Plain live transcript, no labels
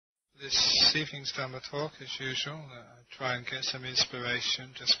This evening's Dhamma talk, as usual, I try and get some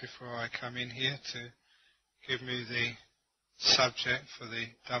inspiration just before I come in here to give me the subject for the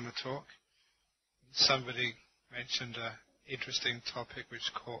Dhamma talk. Somebody mentioned an interesting topic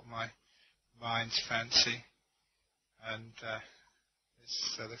which caught my mind's fancy, and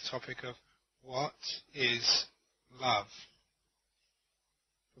it's the topic of what is love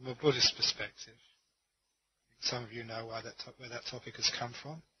from a Buddhist perspective. Some of you know where that topic has come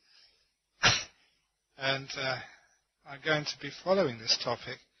from. And I'm going to be following this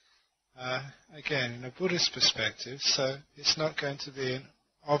topic, again, in a Buddhist perspective, so it's not going to be an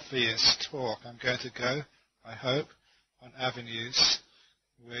obvious talk. I'm going to go, I hope, on avenues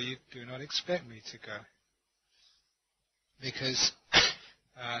where you do not expect me to go. Because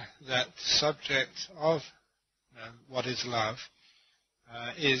that subject of what is love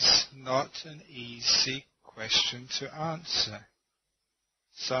is not an easy question to answer.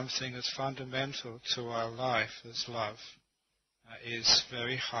 Something as fundamental to our life as love is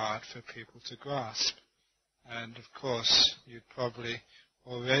very hard for people to grasp. And of course, you probably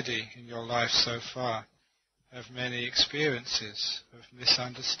already in your life so far have many experiences of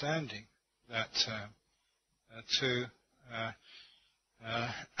misunderstanding that term to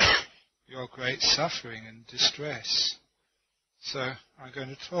your great suffering and distress. So I'm going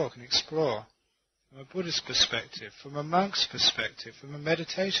to talk and explore from a Buddhist perspective, from a monk's perspective, from a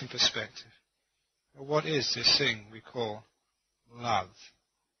meditation perspective. What is this thing we call love?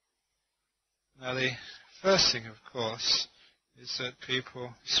 Now the first thing, of course, is that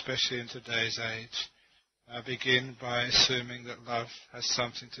people, especially in today's age, begin by assuming that love has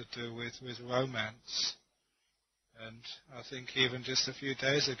something to do with romance. And I think even just a few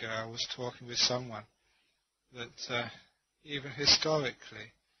days ago I was talking with someone that even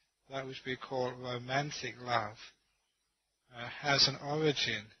historically, that which we call romantic love has an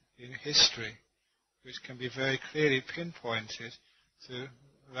origin in history which can be very clearly pinpointed to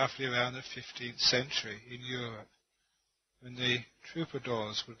roughly around the 15th century in Europe, when the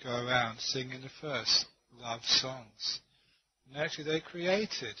troubadours would go around singing the first love songs. And actually they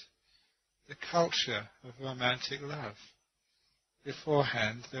created the culture of romantic love.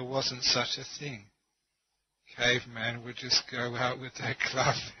 Beforehand there wasn't such a thing. Cavemen would just go out with their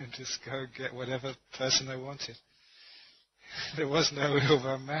club and just go get whatever person they wanted. There was no real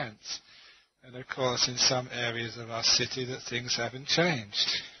romance. And of course, in some areas of our city, that things haven't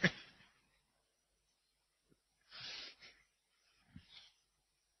changed.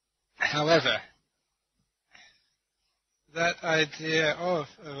 However, that idea of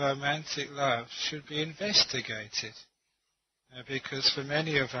a romantic love should be investigated. Because for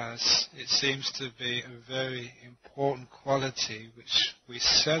many of us, it seems to be a very important quality which we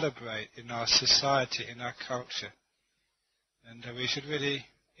celebrate in our society, in our culture. And we should really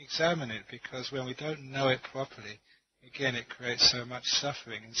examine it, because when we don't know it properly, again, it creates so much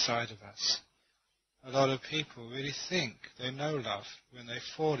suffering inside of us. A lot of people really think they know love when they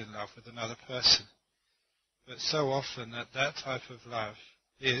fall in love with another person. But so often that type of love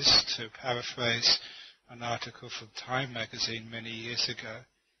is, to paraphrase an article from Time magazine many years ago,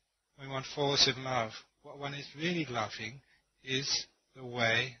 when one falls in love, what one is really loving is the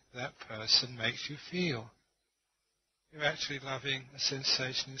way that person makes you feel. You're actually loving a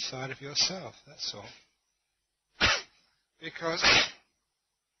sensation inside of yourself, that's all. Because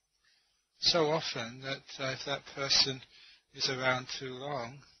so often that if that person is around too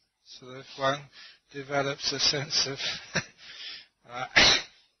long, so that one develops a sense of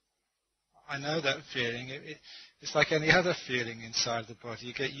I know that feeling. It's like any other feeling inside the body.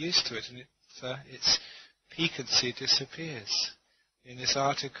 You get used to it, and its piquancy disappears. In this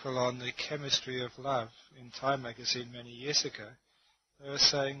article on the chemistry of love in Time magazine many years ago, they were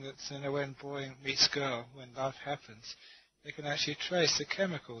saying that when boy meets girl, when love happens, they can actually trace the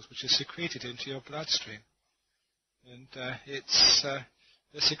chemicals which are secreted into your bloodstream. And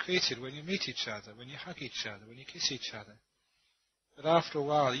they're secreted when you meet each other, when you hug each other, when you kiss each other. But after a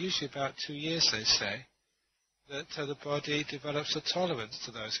while, usually about 2 years, they say, that the body develops a tolerance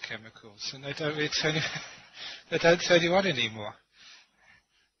to those chemicals, and they don't really turn you on anymore.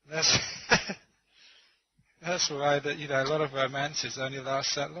 That's that's why a lot of romances only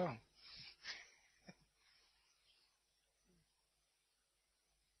last that long.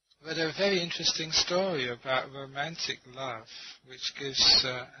 But a very interesting story about romantic love, which gives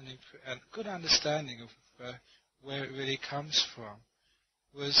a good understanding of where it really comes from,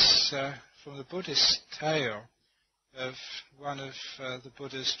 was from the Buddhist tale of one of the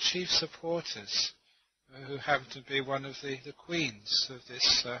Buddha's chief supporters, who happened to be one of the queens of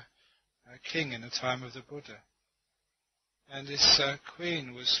this king in the time of the Buddha. And this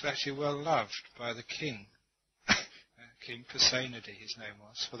queen was actually well loved by the king. King Pasenadi, his name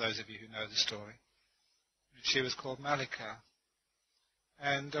was, for those of you who know the story. And she was called Malika.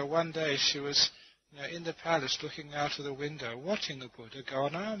 And one day she was in the palace looking out of the window, watching the Buddha go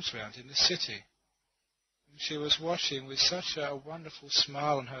on alms round in the city. And she was watching with such a wonderful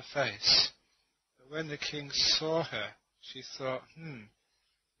smile on her face that when the king saw her, she thought,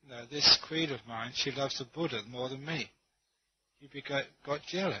 this queen of mine, she loves the Buddha more than me. He got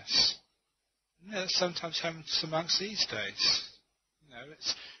jealous. That sometimes happens amongst these days.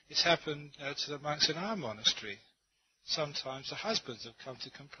 It's happened to the monks in our monastery. Sometimes the husbands have come to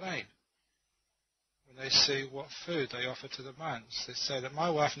complain. When they see what food they offer to the monks, they say that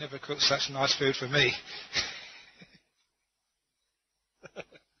my wife never cooked such nice food for me.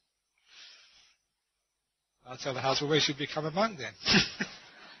 I'll tell the husband, we should become a monk then.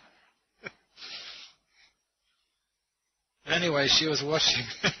 Anyway, she was watching.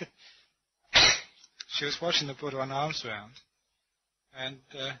 She was watching the Buddha on alms round, and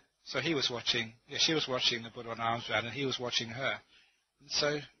so he was watching. She was watching the Buddha on alms round, and he was watching her. And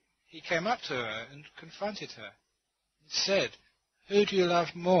so he came up to her and confronted her and said, "Who do you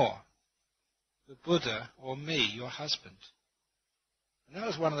love more, the Buddha or me, your husband?" And that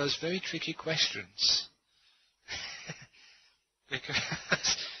was one of those very tricky questions,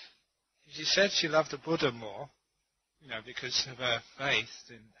 because she said she loved the Buddha more. Because of her faith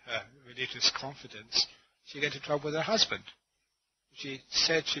and her religious confidence, she got into trouble with her husband. She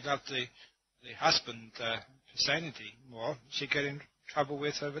said she loved the husband, Pasenadi, more. She'd get in trouble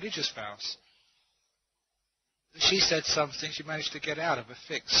with her religious vows. She said something she managed to get out of a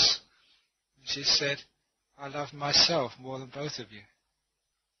fix. She said, "I love myself more than both of you."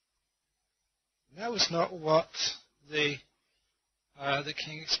 And that was not what the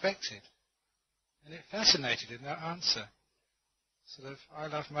king expected. And it fascinated him, that answer. Sort of, I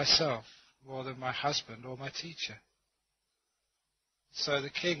love myself more than my husband or my teacher. So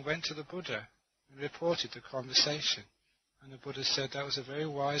the king went to the Buddha and reported the conversation. And the Buddha said, that was a very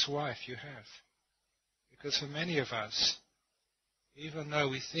wise wife you have. Because for many of us, even though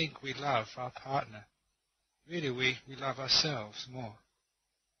we think we love our partner, really we love ourselves more.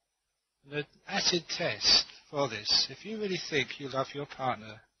 And the acid test for this, if you really think you love your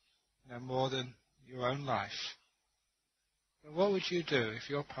partner more than your own life, then what would you do if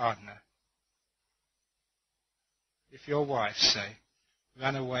your partner, if your wife, say,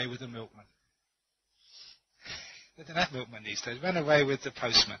 ran away with the milkman? They don't have milkman these days. Ran away with the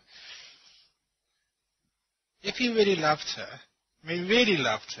postman. If you really loved her,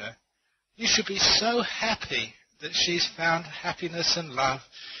 you should be so happy that she's found happiness and love,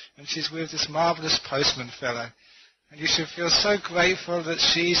 and she's with this marvellous postman fellow. And you should feel so grateful that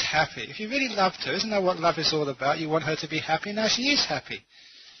she's happy. If you really loved her, isn't that what love is all about? You want her to be happy. Now she is happy.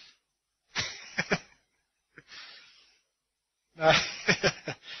 No,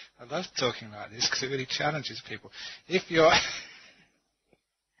 I love talking like this because it really challenges people. It's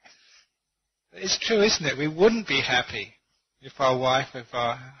true, isn't it? We wouldn't be happy if our wife, if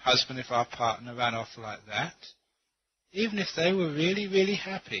our husband, if our partner ran off like that, even if they were really, really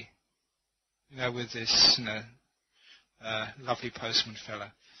happy, with this, lovely postman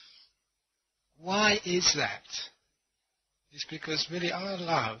fellow. Why is that? It's because really our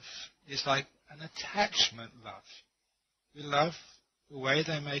love is like an attachment love. We love the way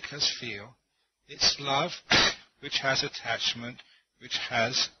they make us feel. It's love which has attachment, which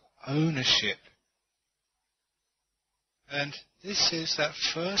has ownership. And this is that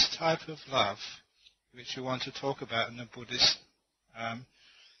first type of love which we want to talk about in the Buddhist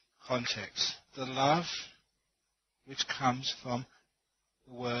context. The love which comes from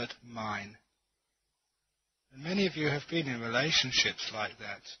the word mine. And many of you have been in relationships like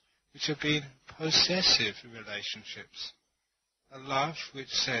that, which have been possessive relationships. A love which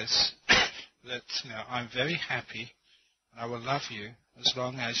says that I'm very happy and I will love you as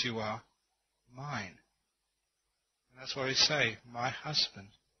long as you are mine. And that's why we say, my husband,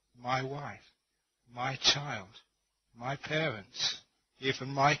 my wife, my child, my parents, even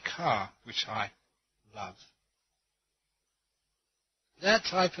my car, which I love. That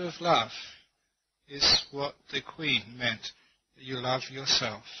type of love is what the Queen meant, that you love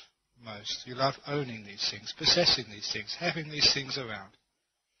yourself most. You love owning these things, possessing these things, having these things around.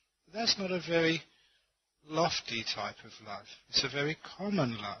 But that's not a very lofty type of love. It's a very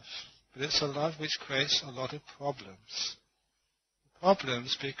common love, but it's a love which creates a lot of problems.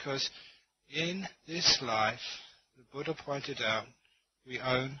 Problems because in this life, the Buddha pointed out, we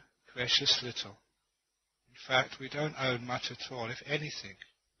own precious little. In fact, we don't own much at all. If anything,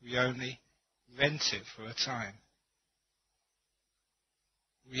 we only rent it for a time.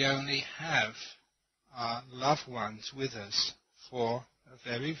 we only have our loved ones with us for a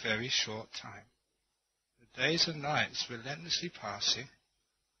very, very short time. The days and nights relentlessly passing,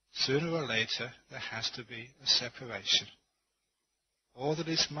 sooner or later there has to be a separation. All that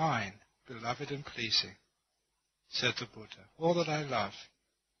is mine, beloved and pleasing, said the Buddha, all that I love,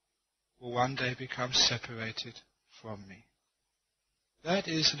 will one day become separated from me. That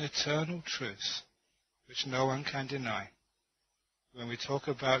is an eternal truth which no one can deny. When we talk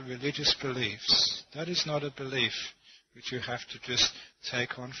about religious beliefs, that is not a belief which you have to just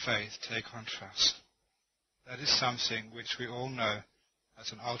take on faith, take on trust. That is something which we all know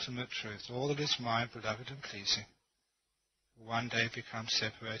as an ultimate truth. All that is mine, beloved and pleasing, will one day become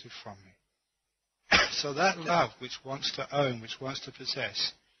separated from me. So that love which wants to own, which wants to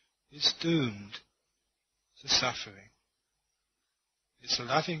possess, is doomed to suffering. It's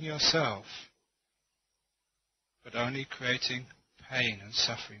loving yourself, but only creating pain and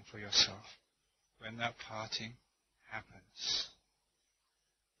suffering for yourself when that parting happens.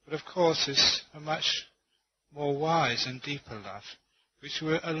 But of course, there's a much more wise and deeper love, which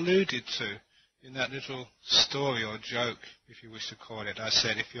were alluded to in that little story or joke, if you wish to call it. I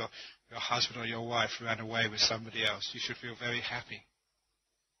said if your husband or your wife ran away with somebody else, you should feel very happy.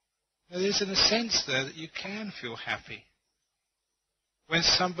 Now, there's in a sense there that you can feel happy when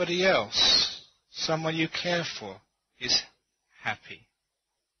somebody else, someone you care for, is happy.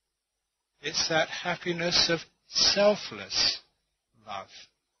 It's that happiness of selfless love.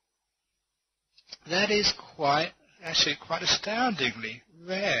 That is quite astoundingly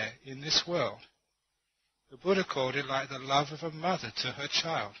rare in this world. The Buddha called it like the love of a mother to her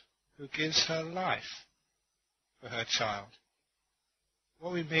child, who gives her life for her child.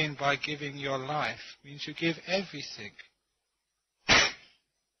 What we mean by giving your life means you give everything.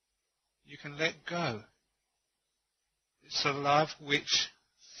 You can let go. It's a love which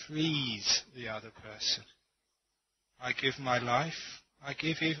frees the other person. I give my life, I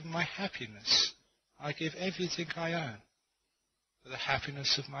give even my happiness, I give everything I own for the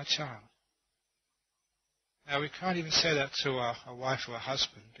happiness of my child. Now, we can't even say that to a wife or a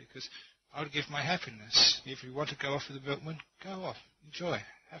husband, because I would give my happiness. If you want to go off with the milkman, go off, enjoy,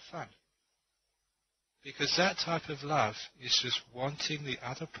 have fun. Because that type of love is just wanting the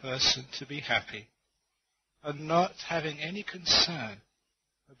other person to be happy and not having any concern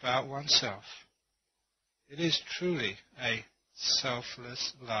about oneself. It is truly a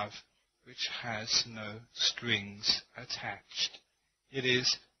selfless love which has no strings attached. It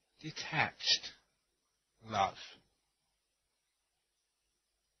is detached love.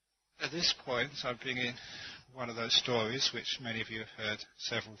 At this point, I'm bringing one of those stories which many of you have heard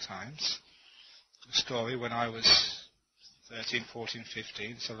several times. A story when I was 13, 14,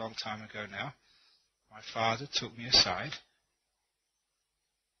 15, it's a long time ago now. My father took me aside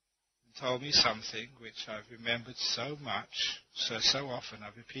and told me something which I've remembered so much, so often.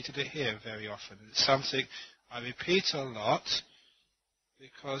 I've repeated it here very often. It's something I repeat a lot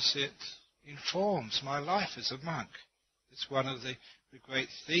because it informs my life as a monk. It's one of the great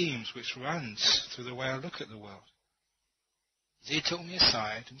themes which runs through the way I look at the world. He took me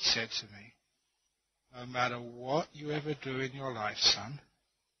aside and said to me, no matter what you ever do in your life, son,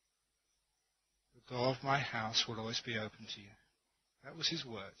 the door of my house will always be open to you. That was his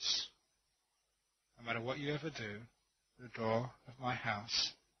words. No matter what you ever do, the door of my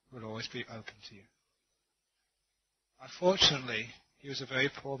house will always be open to you. Unfortunately, he was a very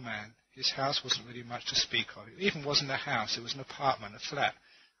poor man. His house wasn't really much to speak of. It even wasn't a house. It was an apartment, a flat,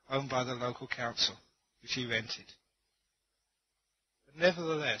 owned by the local council, which he rented. But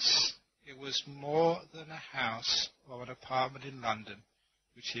nevertheless, it was more than a house or an apartment in London,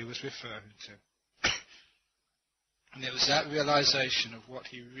 which he was referring to. And it was that realization of what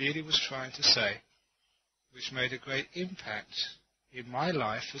he really was trying to say, which made a great impact in my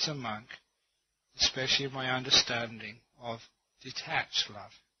life as a monk, especially in my understanding of detached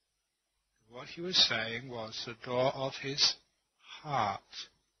love. What he was saying was the door of his heart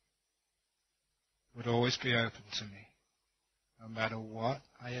would always be open to me, no matter what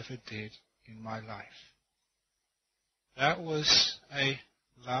I ever did in my life. That was a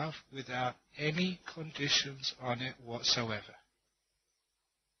love without any conditions on it whatsoever.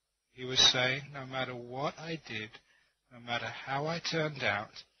 He was saying, no matter what I did, no matter how I turned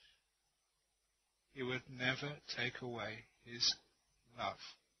out, he would never take away his love.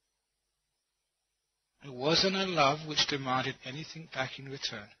 It wasn't a love which demanded anything back in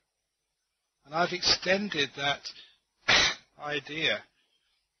return. And I've extended that idea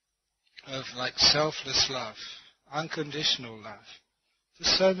of like selfless love, unconditional love, to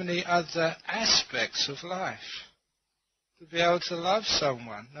so many other aspects of life. to be able to love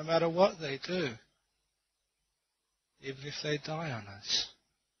someone no matter what they do, even if they die on us.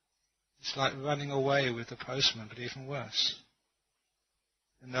 It's like running away with the postman, but even worse.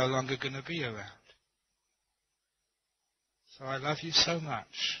 They're no longer going to be around. So I love you so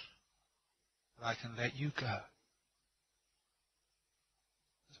much that I can let you go.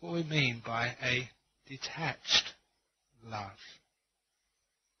 That's what we mean by a detached love.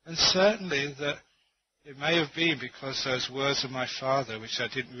 And certainly that it may have been because those words of my father, which I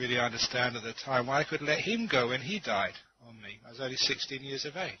didn't really understand at the time, why I could let him go when he died on me. I was only 16 years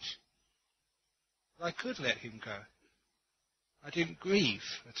of age. But I could let him go. I didn't grieve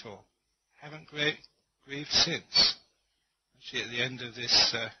at all. Haven't grieved since. Actually, at the end of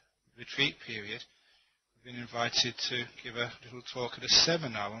this retreat period, I've been invited to give a little talk at a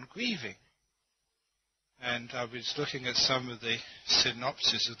seminar on grieving. And I was looking at some of the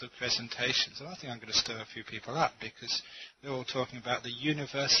synopses of the presentations, and I think I'm going to stir a few people up because they're all talking about the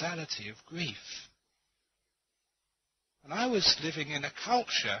universality of grief. And I was living in a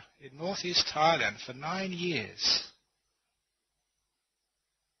culture in northeast Thailand for 9 years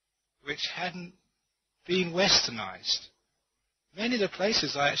which hadn't been westernized. Many of the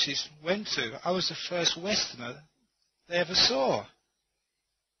places I actually went to, I was the first Westerner they ever saw.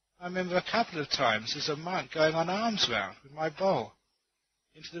 I remember a couple of times as a monk going on alms round with my bowl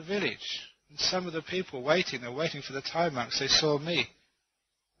into the village. And some of the people waiting for the Thai monks, they saw me.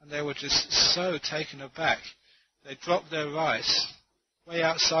 And they were just so taken aback. They dropped their rice way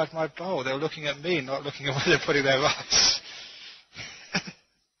outside my bowl. They were looking at me, not looking at where they're putting their rice.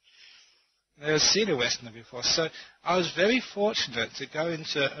 They had seen a Westerner before. So I was very fortunate to go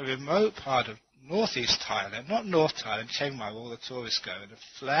into a remote part of northeast Thailand, not North Thailand, Chiang Mai, where all the tourists go, in a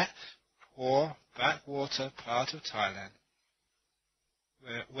flat, poor, backwater part of Thailand,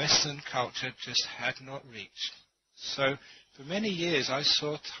 where Western culture just had not reached. So for many years I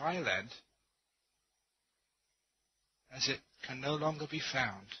saw Thailand as it can no longer be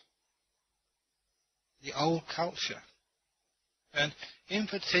found. The old culture. And in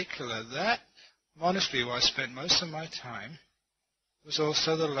particular, that monastery where I spent most of my time was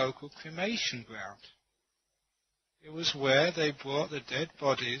also the local cremation ground. It was where they brought the dead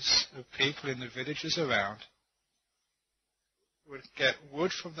bodies of people in the villages around, would get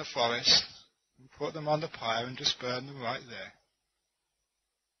wood from the forest and put them on the pyre and just burn them right there.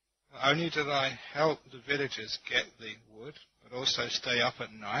 Not only did I help the villagers get the wood, but also stay up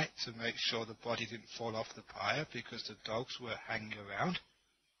at night to make sure the body didn't fall off the pyre because the dogs were hanging around.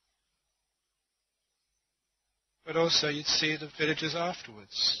 But also you'd see the villagers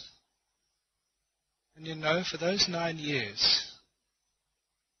afterwards. And you know, for those 9 years,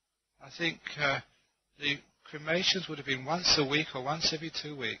 I think the cremations would have been once a week or once every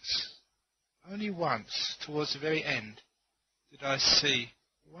 2 weeks. Only once, towards the very end, did I see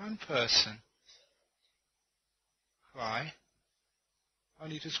one person cry,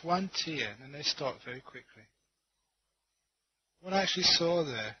 only just one tear, and then they stopped very quickly. What I actually saw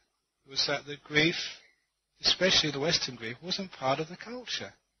there was that the grief, especially the Western grief, wasn't part of the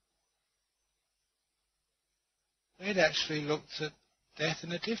culture. They'd actually looked at death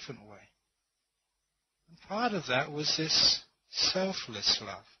in a different way. And part of that was this selfless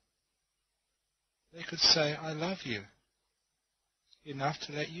love. They could say, I love you, enough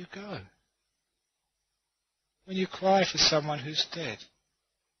to let you go. When you cry for someone who's dead,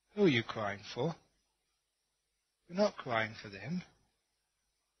 who are you crying for? You're not crying for them.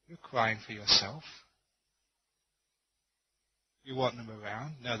 You're crying for yourself. You want them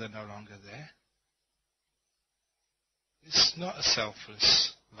around. No, they're no longer there. It's not a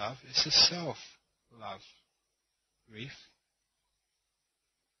selfless love. It's a self-love grief.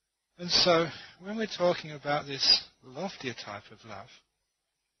 And so, when we're talking about this loftier type of love,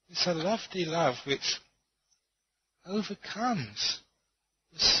 it's a lofty love which overcomes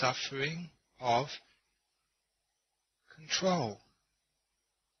the suffering of control.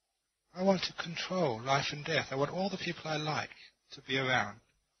 I want to control life and death. I want all the people I like to be around.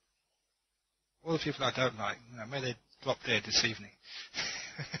 All the people I don't like, may they drop dead this evening.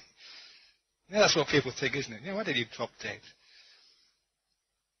 That's what people think, isn't it? Why did you drop dead?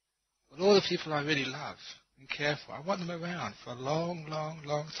 But all the people I really love and care for, I want them around for a long, long,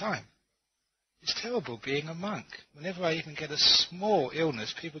 long time. It's terrible being a monk. Whenever I even get a small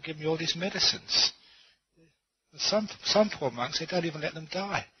illness, people give me all these medicines. Some poor monks, they don't even let them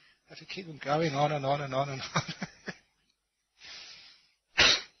die. They have to keep them going on and on and on and on.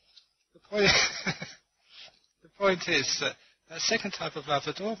 The point is that second type of love,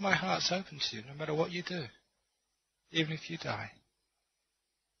 the door of my heart's open to you, no matter what you do, even if you die.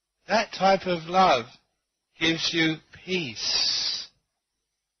 That type of love gives you peace.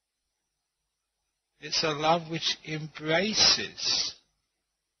 It's a love which embraces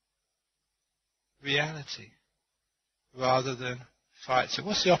reality rather than fights it.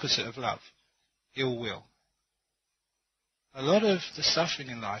 What's the opposite of love? Ill will. A lot of the suffering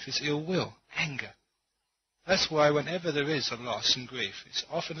in life is ill will, anger. That's why whenever there is a loss and grief, it's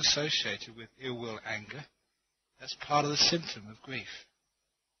often associated with ill will, anger. That's part of the symptom of grief.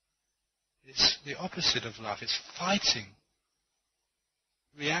 It's the opposite of love. It's fighting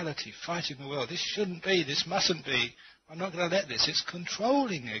reality, fighting the world. This shouldn't be, this mustn't be. I'm not going to let this. It's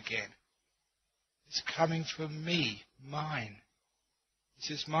controlling again. It's coming from me, mine.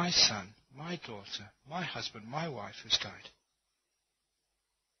 This is my son, my daughter, my husband, my wife who's died.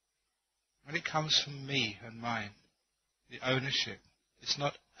 When it comes from me and mine, the ownership, it's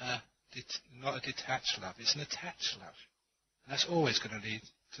not a detached love, it's an attached love. And that's always going to lead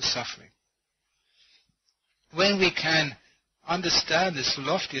to suffering. When we can understand this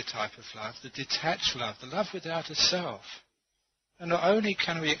loftier type of love, the detached love, the love without a self, and not only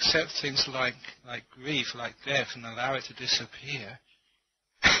can we accept things like grief, like death, and allow it to disappear,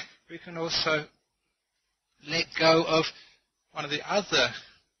 we can also let go of one of the other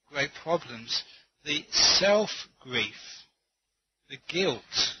great problems, the self-grief, the guilt.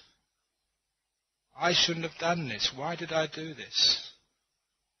 I shouldn't have done this. Why did I do this?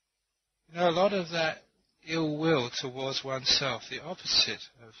 You know, a lot of that ill will towards oneself, the opposite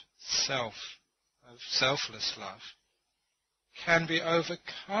of selfless love, can be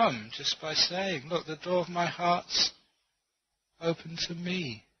overcome just by saying, look, the door of my heart's open to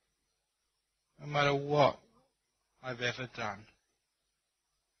me, no matter what I've ever done.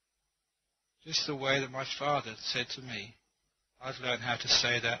 Just the way that my father said to me, I've learned how to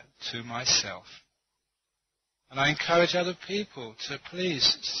say that to myself. And I encourage other people to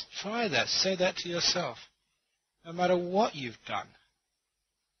please try that, say that to yourself, no matter what you've done.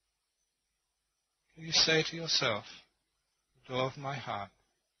 Can you say to yourself, the door of my heart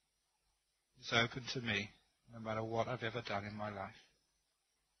is open to me, no matter what I've ever done in my life?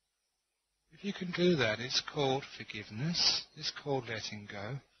 If you can do that, it's called forgiveness, it's called letting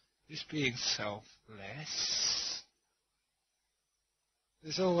go, it's being selfless.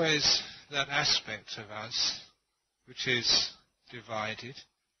 There's always that aspect of us which is divided,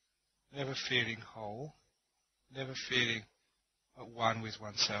 never feeling whole, never feeling at one with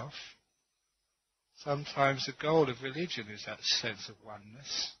oneself. Sometimes the goal of religion is that sense of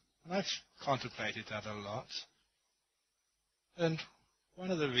oneness, and I've contemplated that a lot. And one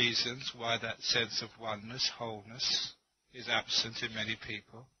of the reasons why that sense of oneness, wholeness, is absent in many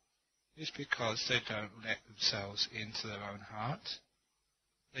people is because they don't let themselves into their own heart.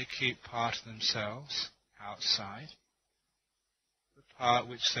 They keep part of themselves outside, the part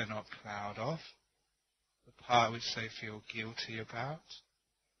which they're not proud of, the part which they feel guilty about,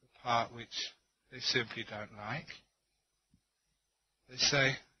 the part which they simply don't like. They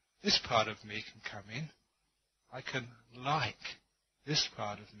say, this part of me can come in. I can like this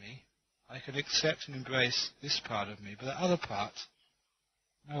part of me. I can accept and embrace this part of me, but the other part,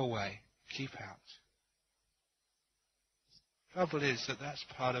 no way, keep out. Trouble is that that's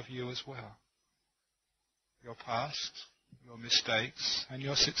part of you as well. Your past, your mistakes, and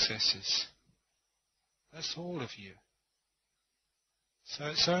your successes. That's all of you. So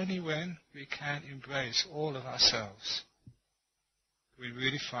it's only when we can embrace all of ourselves do we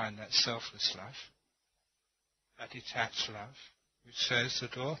really find that selfless love, that detached love, which says the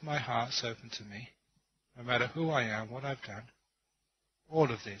door of my heart's open to me, no matter who I am, what I've done,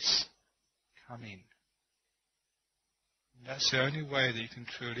 all of this, come in. And that's the only way that you can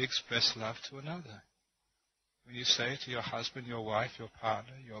truly express love to another. When you say to your husband, your wife, your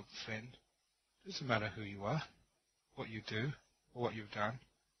partner, your friend, it doesn't matter who you are, what you do, or what you've done,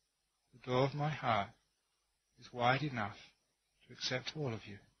 the door of my heart is wide enough to accept all of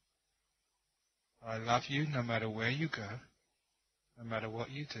you. I love you no matter where you go, no matter what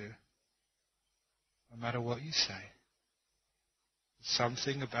you do, no matter what you say. There's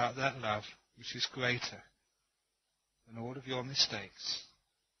something about that love which is greater than all of your mistakes.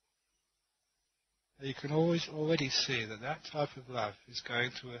 You can always already see that that type of love is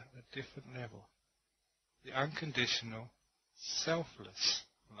going to a different level. The unconditional, selfless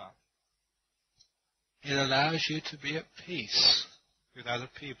love. It allows you to be at peace with other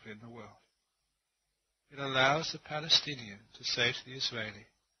people in the world. It allows the Palestinian to say to the Israeli,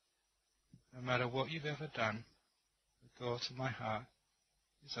 no matter what you've ever done, the door to my heart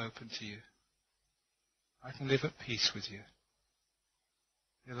is open to you. I can live at peace with you.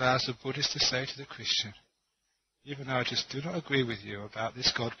 It allows the Buddhist to say to the Christian, even though I just do not agree with you about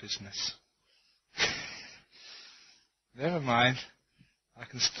this God business, Never mind, I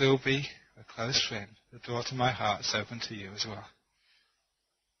can still be a close friend. The door to my heart is open to you as well.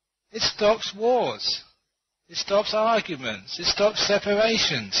 It stops wars. It stops arguments. It stops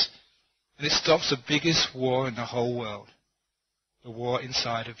separations. And it stops the biggest war in the whole world. The war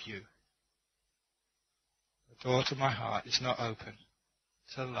inside of you. The door to my heart is not open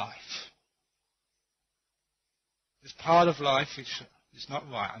to life. There's part of life which is not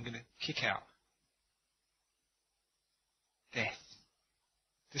right. I'm going to kick out. Death.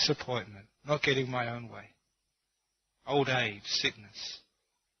 Disappointment. Not getting my own way. Old age. Sickness.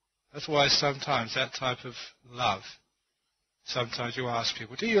 That's why sometimes that type of love, sometimes you ask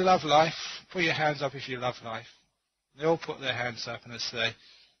people, do you love life? Put your hands up if you love life. They all put their hands up and they say,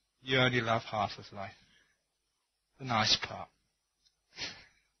 you only love half of life. The nice part.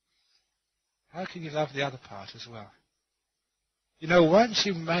 How can you love the other part as well? You know, once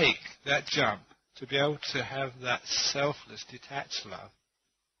you make that jump to be able to have that selfless, detached love,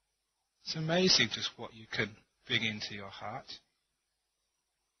 it's amazing just what you can bring into your heart.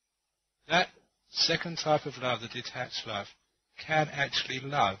 That second type of love, the detached love, can actually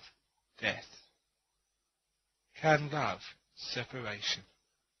love death, can love separation,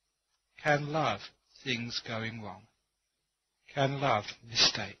 can love things going wrong, can love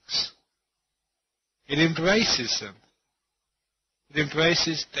mistakes. It embraces them. It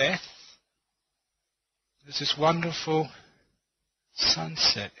embraces death. There's this wonderful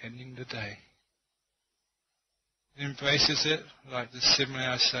sunset ending the day. It embraces it like the simile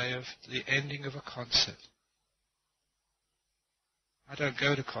I say of the ending of a concert. I don't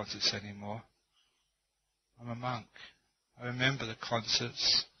go to concerts anymore. I'm a monk. I remember the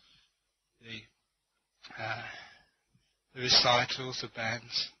concerts, the recitals, the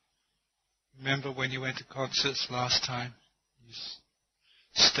bands. Remember when you went to concerts last time? You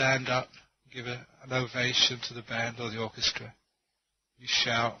stand up, give an ovation to the band or the orchestra. You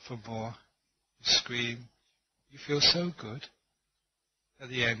shout for more. You scream. You feel so good at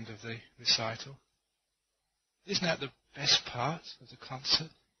the end of the recital. Isn't that the best part of the concert?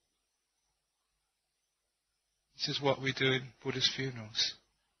 This is what we do in Buddhist funerals.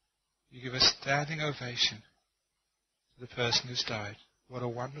 You give a standing ovation to the person who's died. What a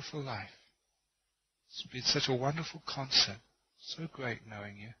wonderful life. It's been such a wonderful concert. So great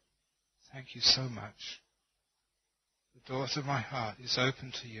knowing you. Thank you so much. The door to my heart is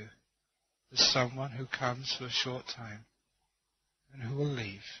open to you. There's someone who comes for a short time and who will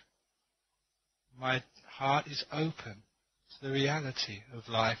leave. My heart is open to the reality of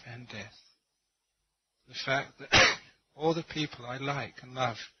life and death. The fact that all the people I like and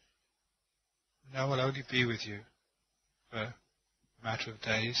love now will only be with you for a matter of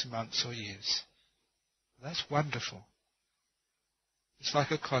days, months or years. That's wonderful. It's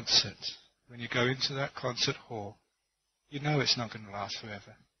like a concert. When you go into that concert hall, you know it's not going to last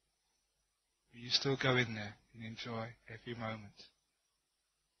forever. But you still go in there and enjoy every moment.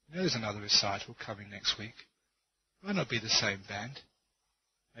 You know there's another recital coming next week. It might not be the same band.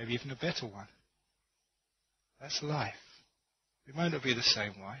 Maybe even a better one. That's life. It might not be the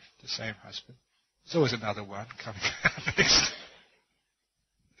same wife, the same husband. There's always another one coming out next.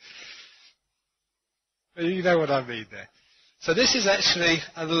 But you know what I mean there. So this is actually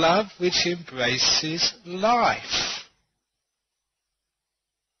a love which embraces life.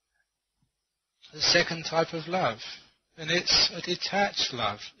 The second type of love. And it's a detached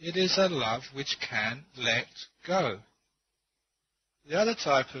love. It is a love which can let go. The other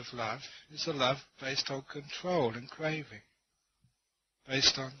type of love is a love based on control and craving.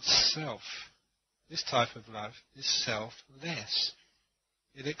 Based on self. This type of love is selfless.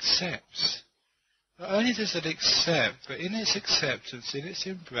 It accepts. Not only does it accept, but in its acceptance, in its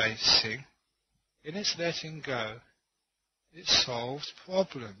embracing, in its letting go, it solves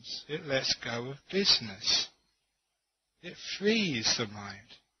problems. It lets go of business. It frees the mind.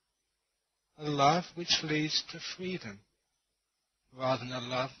 A love which leads to freedom, rather than a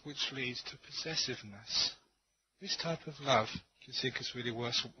love which leads to possessiveness. This type of love, do you think, is really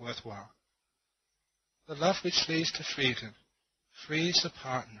worthwhile? The love which leads to freedom frees the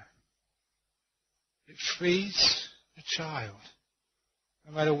partner. It frees the child,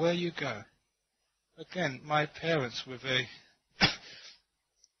 no matter where you go. Again, my parents were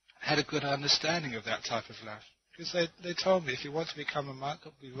had a good understanding of that type of love. Because they told me, if you want to become a monk,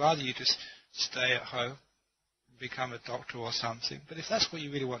 we'd rather you just stay at home and become a doctor or something. But if that's what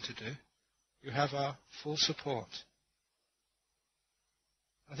you really want to do, you have our full support.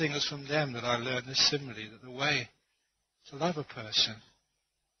 I think it was from them that I learned this simile, that the way to love a person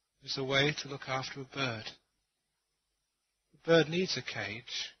is the way to look after a bird. The bird needs a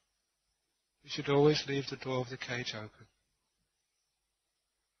cage. you should always leave the door of the cage open.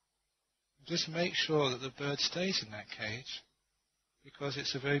 Just make sure that the bird stays in that cage, because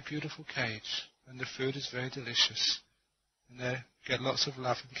it's a very beautiful cage and the food is very delicious and they get lots of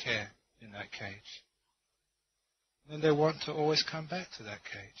love and care in that cage. And they want to always come back to that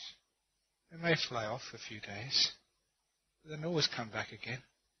cage. They may fly off for a few days, but then always come back again.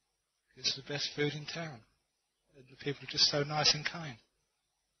 It's the best food in town. And the people are just so nice and kind.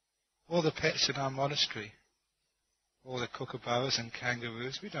 All the pets in our monastery, all the kookaburras and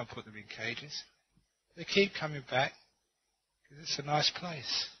kangaroos, we don't put them in cages. They keep coming back because it's a nice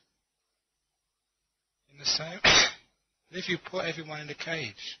place. In the same, if you put everyone in a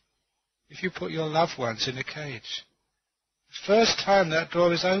cage, if you put your loved ones in a cage, the first time that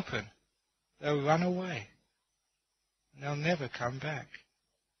door is open, they'll run away and they'll never come back.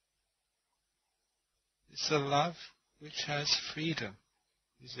 It's the love which has freedom.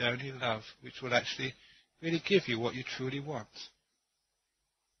 It's the only love which will actually really give you what you truly want.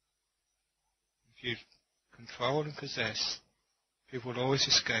 If you control and possess, people will always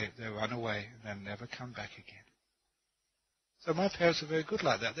escape, they'll run away, and they'll never come back again. So my parents are very good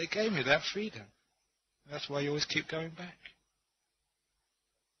like that. They gave me that freedom. That's why you always keep going back.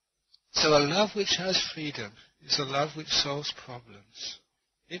 So a love which has freedom is a love which solves problems.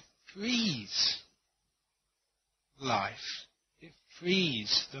 It frees life. It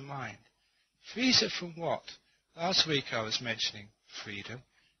frees the mind. Frees it from what? Last week I was mentioning freedom.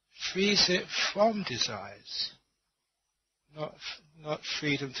 Frees it from desires. Not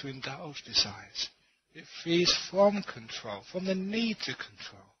freedom to indulge desires. It frees from control, from the need to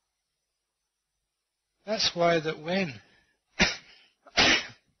control. That's why that when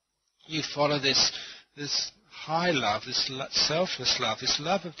you follow this high love, this selfless love, this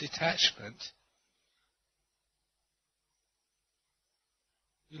love of detachment,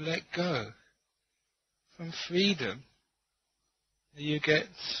 you let go. From freedom, you get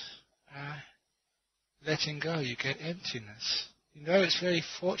letting go, you get emptiness. You know, it's very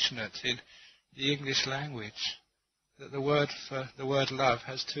fortunate in the English language that the word love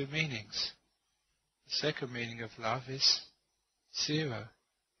has two meanings. The second meaning of love is zero,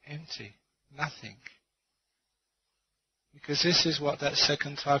 empty, nothing. Because this is what that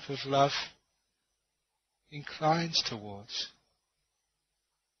second type of love inclines towards.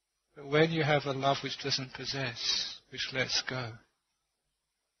 But when you have a love which doesn't possess, which lets go,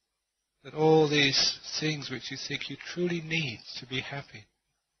 that all these things which you think you truly need to be happy,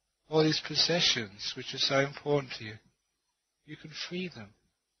 all these possessions which are so important to you, you can free them.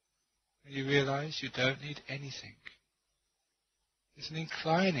 And you realize you don't need anything. It's an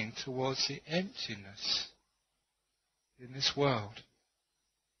inclining towards the emptiness in this world.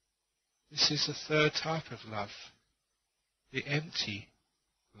 This is the third type of love, the empty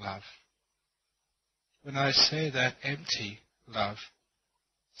love. When I say that empty love,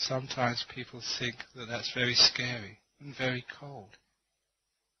 sometimes people think that that's very scary and very cold.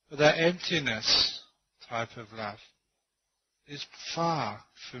 But that emptiness type of love is far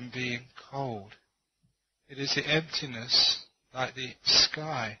from being cold. It is the emptiness like the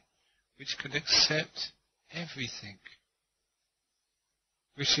sky which can accept everything,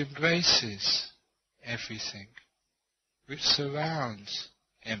 which embraces everything, which surrounds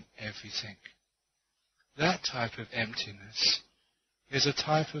everything. That type of emptiness is a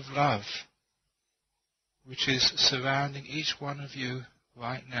type of love which is surrounding each one of you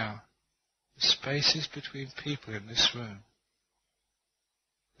right now, the spaces between people in this room.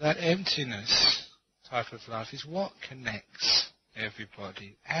 That emptiness type of love is what connects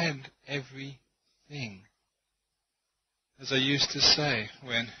everybody and everything. As I used to say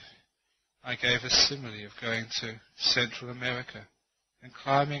when I gave a simile of going to Central America and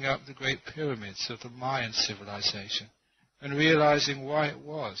climbing up the great pyramids of the Mayan civilization and realizing why it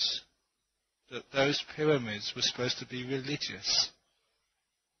was that those pyramids were supposed to be religious.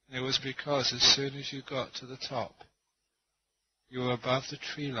 And it was because as soon as you got to the top, you were above the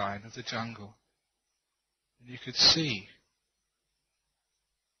tree line of the jungle, and you could see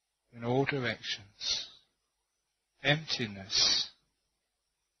in all directions. Emptiness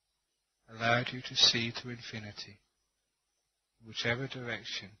allowed you to see to infinity, whichever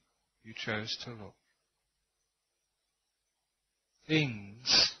direction you chose to look.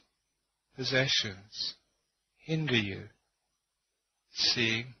 Things, possessions, hinder you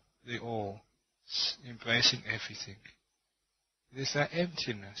seeing the all, embracing everything. It is that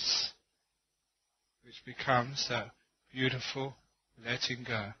emptiness which becomes that beautiful letting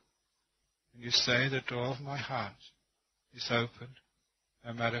go. And you say, the door of my heart is open,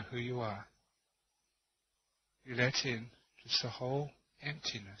 no matter who you are. You let in just the whole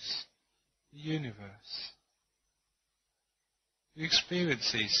emptiness, the universe. You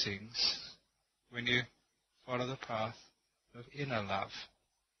experience these things when you follow the path of inner love.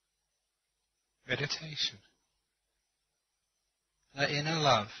 Meditation. That inner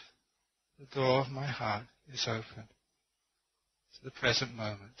love, the door of my heart is open to the present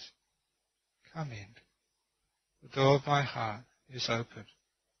moment. Come in. The door of my heart is open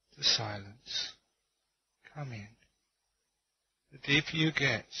to silence. Come in. The deeper you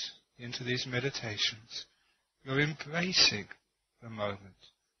get into these meditations, you're embracing the moment.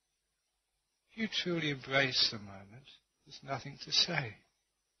 If you truly embrace the moment, there's nothing to say.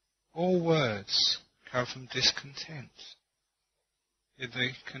 All words come from discontent. In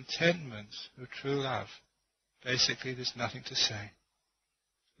the contentment of true love, basically there's nothing to say.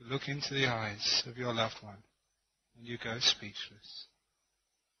 You look into the eyes of your loved one and you go speechless.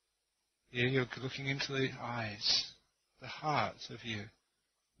 Here you're looking into the eyes, the heart of you,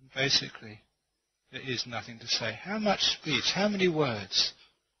 and basically there is nothing to say. How much speech, how many words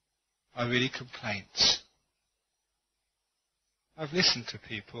are really complaints? I've listened to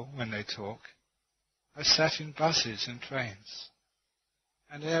people when they talk. I've sat in buses and trains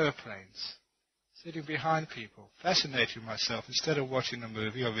and aeroplanes, sitting behind people, fascinating myself instead of watching a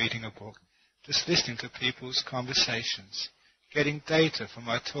movie or reading a book, just listening to people's conversations, getting data from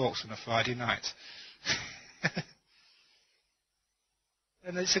my talks on a Friday night.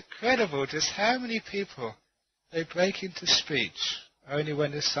 And it's incredible just how many people, they break into speech only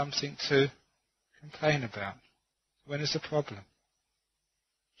when there's something to complain about, when there's a problem.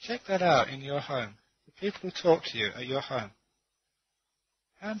 Check that out in your home. The people who talk to you at your home,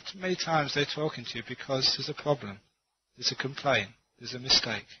 how many times they're talking to you because there's a problem, there's a complaint, there's a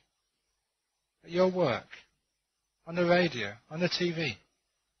mistake. At your work, on the radio, on the TV.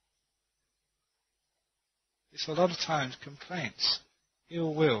 It's a lot of times complaints.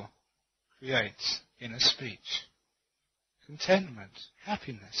 Ill will creates inner speech. Contentment,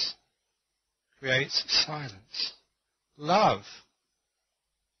 happiness, creates silence. Love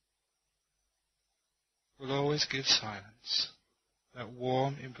will always give silence. That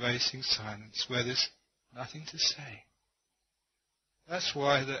warm, embracing silence where there's nothing to say. That's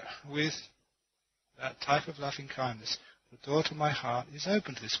why with that type of loving kindness, the door to my heart is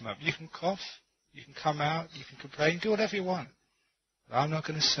open to this moment. You can cough, you can come out, you can complain, do whatever you want. But I'm not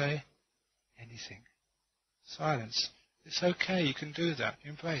going to say anything. Silence. It's okay, you can do that.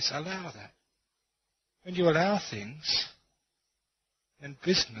 Embrace, allow that. When you allow things, then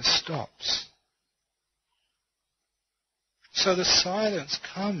business stops. So the silence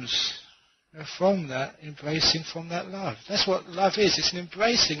comes from that embracing, from that love. That's what love is. It's an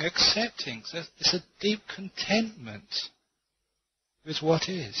embracing, accepting. It's a deep contentment with what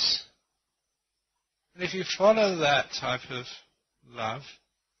is. And if you follow that type of love,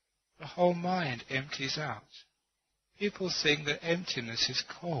 the whole mind empties out. People think that emptiness is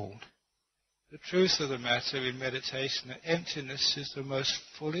cold. The truth of the matter in meditation, that emptiness is the most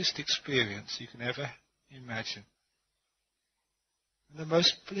fullest experience you can ever imagine. And the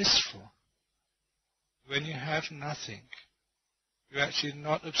most blissful. When you have nothing, you're actually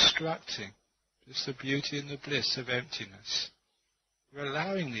not obstructing just the beauty and the bliss of emptiness. You're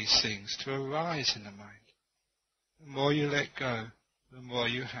allowing these things to arise in the mind. The more you let go, the more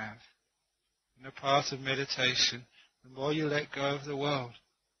you have. In the path of meditation, the more you let go of the world,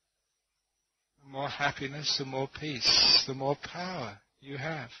 the more happiness, the more peace, the more power you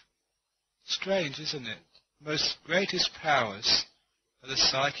have. Strange, isn't it? The most greatest powers are the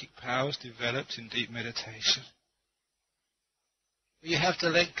psychic powers developed in deep meditation. But you have to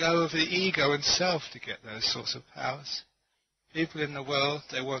let go of the ego and self to get those sorts of powers. People in the world,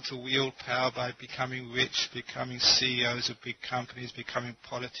 they want to wield power by becoming rich, becoming CEOs of big companies, becoming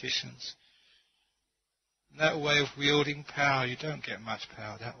politicians. And that way of wielding power, you don't get much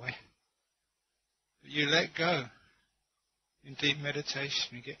power that way. But you let go. In deep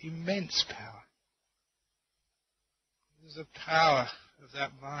meditation, you get immense power. There's the power of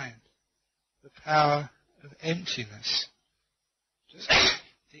that mind, the power of emptiness, just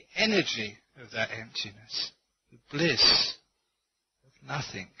the energy of that emptiness, the bliss of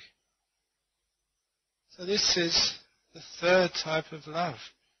nothing. So this is the third type of love,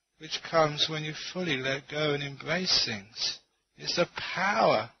 which comes when you fully let go and embrace things. It's the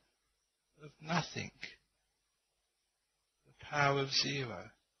power of nothing, the power of zero,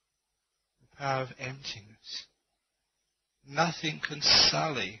 the power of emptiness. Nothing can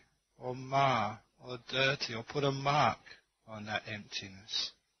sully or mar or dirty or put a mark on that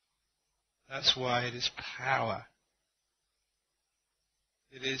emptiness. That's why it is power.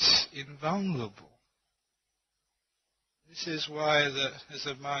 It is invulnerable. This is why that as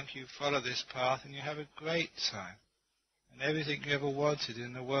a monk you follow this path and you have a great time. And everything you ever wanted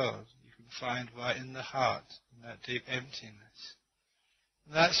in the world you can find right in the heart, in that deep emptiness.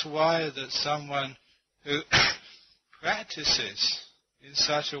 And that's why that someone who practices in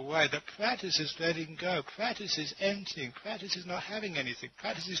such a way, that practices letting go, practices emptying, practices not having anything,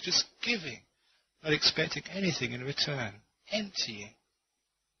 practices just giving, not expecting anything in return, emptying.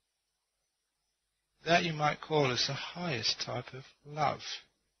 That you might call as the highest type of love.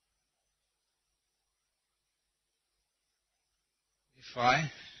 If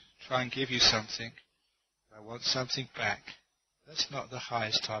I try and give you something, I want something back, that's not the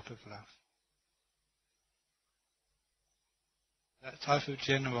highest type of love. That type of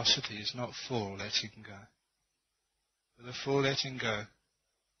generosity is not full letting go. But the full letting go,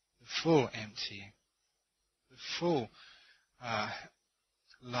 the full emptying, the full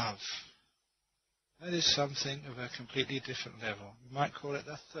love, that is something of a completely different level. You might call it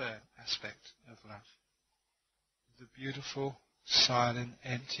the third aspect of love. The beautiful, silent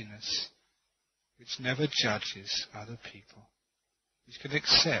emptiness which never judges other people, which can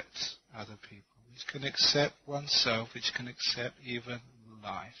accept other people, which can accept oneself, which can accept even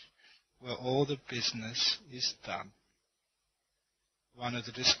life, where all the business is done. One of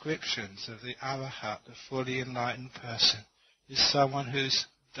the descriptions of the arahat, the fully enlightened person, is someone who's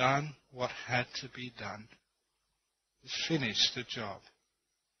done what had to be done, has finished the job.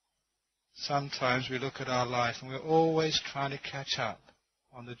 Sometimes we look at our life and we're always trying to catch up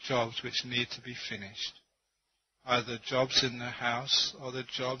on the jobs which need to be finished. Either jobs in the house or the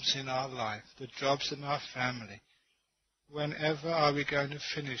jobs in our life, the jobs in our family. Whenever are we going to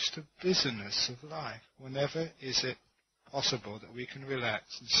finish the business of life? Whenever is it possible that we can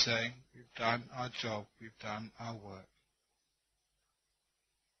relax and say, we've done our job, we've done our work?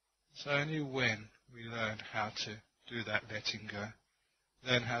 It's only when we learn how to do that letting go,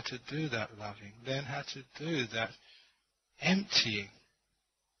 learn how to do that loving, learn how to do that emptying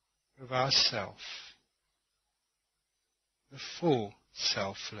of ourself, the full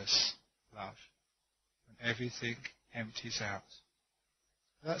selfless love, when everything empties out.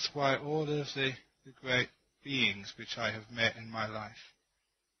 That's why all of the great beings which I have met in my life,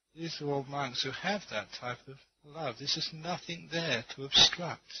 these are all monks who have that type of love. This is nothing there to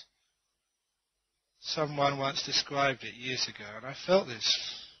obstruct. Someone once described it years ago, and I felt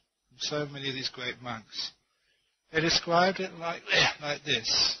this from so many of these great monks. They described it like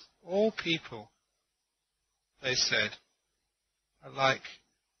this. All people, they said, are like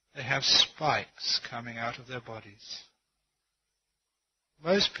they have spikes coming out of their bodies.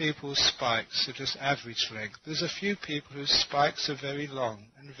 Most people's spikes are just average length. There's a few people whose spikes are very long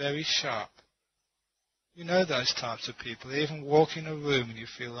and very sharp. You know those types of people. They even walk in a room and you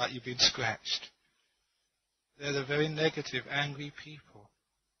feel like you've been scratched. They're the very negative, angry people.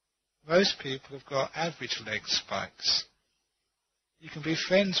 Most people have got average length spikes. You can be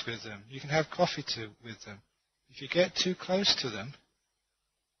friends with them. You can have coffee with them. If you get too close to them,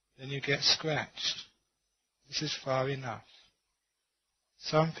 then you get scratched. This is far enough.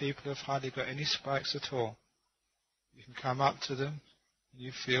 Some people have hardly got any spikes at all. You can come up to them and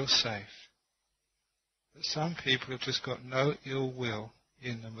you feel safe. But some people have just got no ill will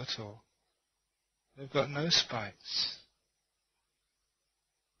in them at all. They've got no spikes.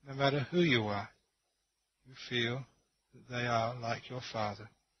 No matter who you are, you feel that they are like your father.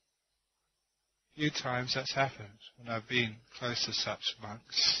 A few times that's happened when I've been close to such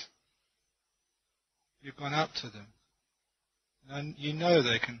monks. You've gone up to them, and you know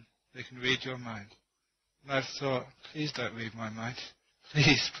they can read your mind. And I've thought, please don't read my mind.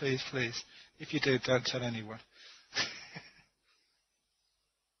 Please, please, please. If you do, don't tell anyone.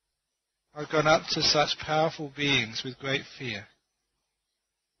 I've gone up to such powerful beings with great fear.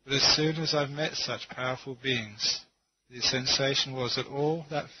 But as soon as I've met such powerful beings, the sensation was that all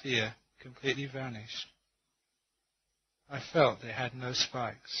that fear completely vanished. I felt they had no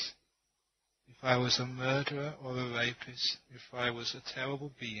spikes. If I was a murderer or a rapist, if I was a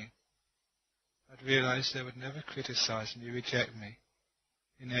terrible being, I'd realize they would never criticize me, reject me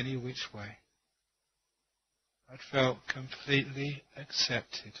in any which way. I'd felt completely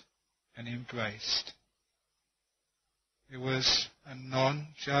accepted and embraced. It was a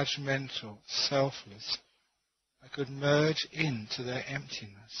non-judgmental, selfless. I could merge into their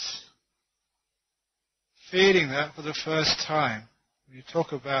emptiness. Feeling that for the first time, when you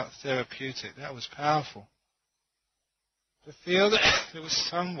talk about therapeutic, that was powerful. To feel that there was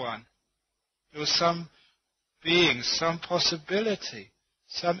someone, there was some being, some possibility,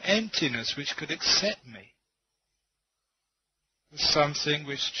 some emptiness which could accept me. Was something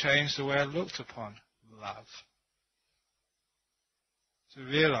which changed the way I looked upon love. to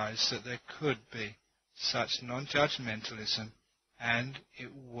realize that there could be such non-judgmentalism, and it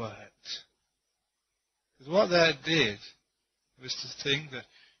worked. Because what that did was to think that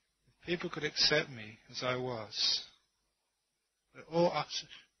if people could accept me as I was, that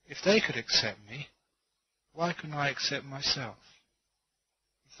if they could accept me, why couldn't I accept myself?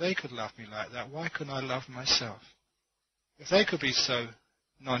 If they could love me like that, why couldn't I love myself? If they could be so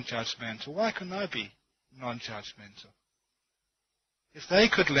non-judgmental, why couldn't I be non-judgmental? If they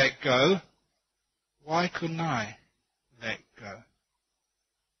could let go, why couldn't I let go?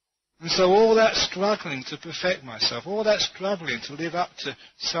 And so all that struggling to perfect myself, all that struggling to live up to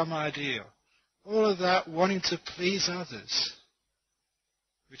some ideal, all of that wanting to please others,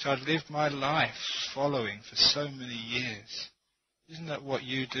 which I'd lived my life following for so many years, isn't that what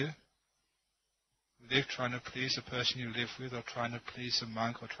you do? Live trying to please the person you live with, or trying to please the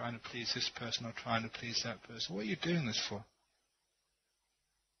monk, or trying to please this person, or trying to please that person. What are you doing this for?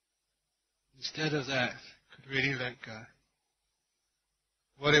 Instead of that, could really let go.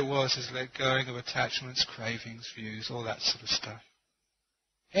 What it was is let going of attachments, cravings, views, all that sort of stuff.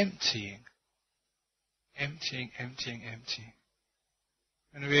 Emptying. Emptying.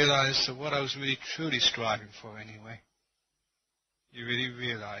 And realize that what I was really truly striving for anyway, you really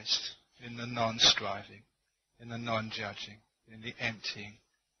realized in the non-striving, in the non-judging, in the emptying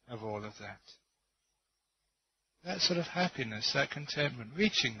of all of that. That sort of happiness, that contentment,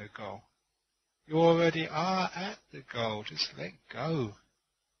 reaching the goal. You already are at the goal. Just let go.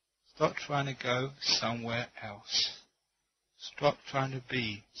 Stop trying to go somewhere else. Stop trying to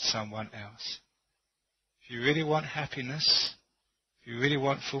be someone else. If you really want happiness, if you really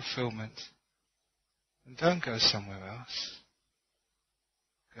want fulfillment, then don't go somewhere else.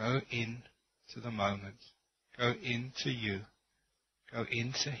 Go into the moment. Go into you. Go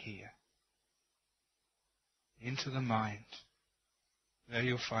into here. Into the mind. There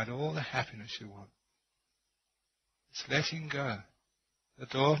you'll find all the happiness you want. It's letting go. The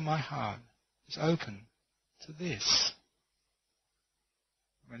door of my heart is open to this.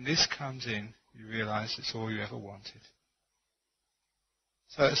 When this comes in, you realize it's all you ever wanted.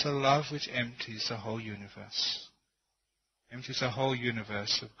 So it's a love which empties the whole universe. Empties the whole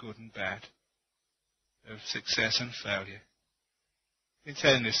universe of good and bad, of success and failure. I've been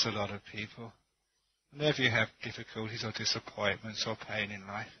telling this to a lot of people. Whenever you have difficulties or disappointments or pain in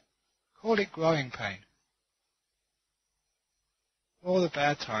life, call it growing pain. All the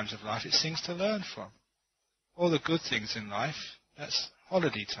bad times of life, it's things to learn from. All the good things in life, that's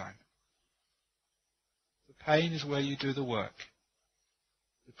holiday time. The pain is where you do the work.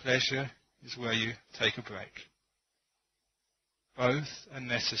 The pleasure is where you take a break. Both are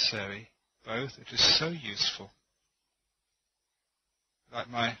necessary. Both are just so useful. Like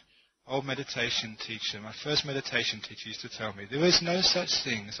my old meditation teacher, my first meditation teacher used to tell me, there is no such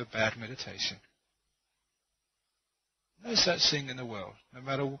thing as a bad meditation. No such thing in the world. No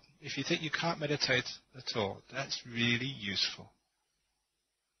matter if you think you can't meditate at all, that's really useful.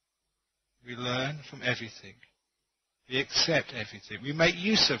 We learn from everything. We accept everything. We make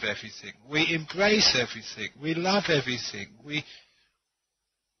use of everything. We embrace everything. We love everything. We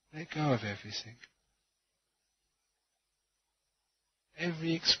let go of everything.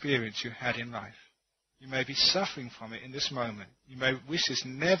 Every experience you had in life, you may be suffering from it in this moment. You may wish this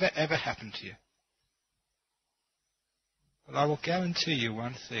never ever happened to you. But I will guarantee you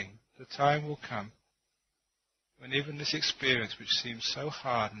one thing. The time will come when even this experience, which seems so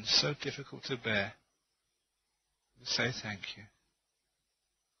hard and so difficult to bear, will say thank you.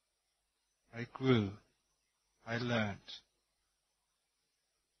 I grew. I learned.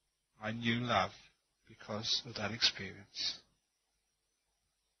 I knew love because of that experience.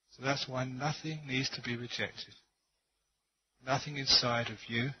 So that's why nothing needs to be rejected. Nothing inside of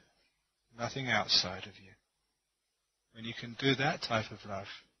you, nothing outside of you. When you can do that type of love,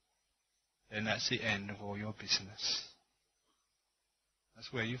 then that's the end of all your business.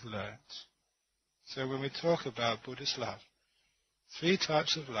 That's where you've learned. So when we talk about Buddhist love, 3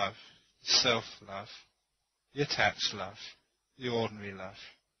 types of love: self-love, the attached love, the ordinary love,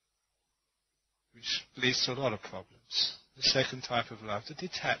 which leads to a lot of problems. The second type of love, the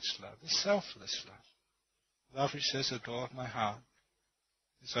detached love, the selfless love. Love which says the door of my heart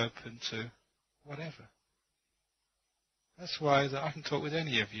is open to whatever. That's why I can talk with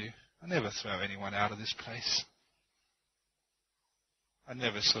any of you. I never throw anyone out of this place. I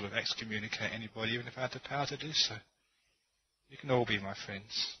never sort of excommunicate anybody, even if I had the power to do so. You can all be my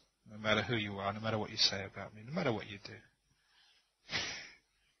friends, no matter who you are, no matter what you say about me, no matter what you do.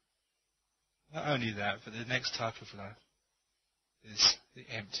 Not only that, but the next type of love is the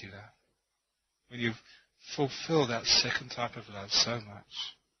empty love. When you've fulfill that second type of love so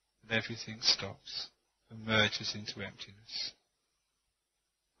much that everything stops and merges into emptiness.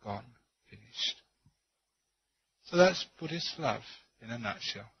 Gone. Finished. So that's Buddhist love in a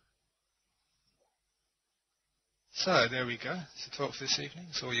nutshell. So there we go. It's the talk for this evening.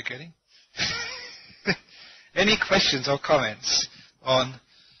 That's all you're getting. Any questions or comments on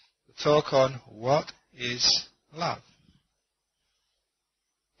the talk on what is love?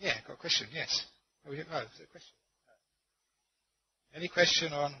 Yeah, got a question, yes. Oh, is there a question? Any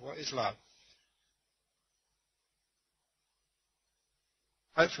question on what is love?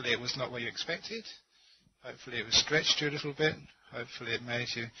 Hopefully it was not what you expected. Hopefully it was stretched you a little bit. Hopefully it made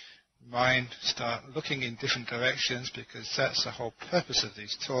your mind start looking in different directions, because that's the whole purpose of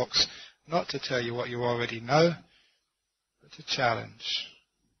these talks. Not to tell you what you already know, but to challenge,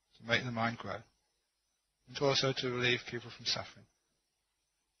 to make the mind grow, and also to relieve people from suffering.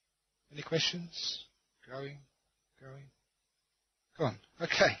 Any questions? Going? Gone.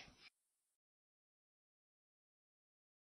 Okay.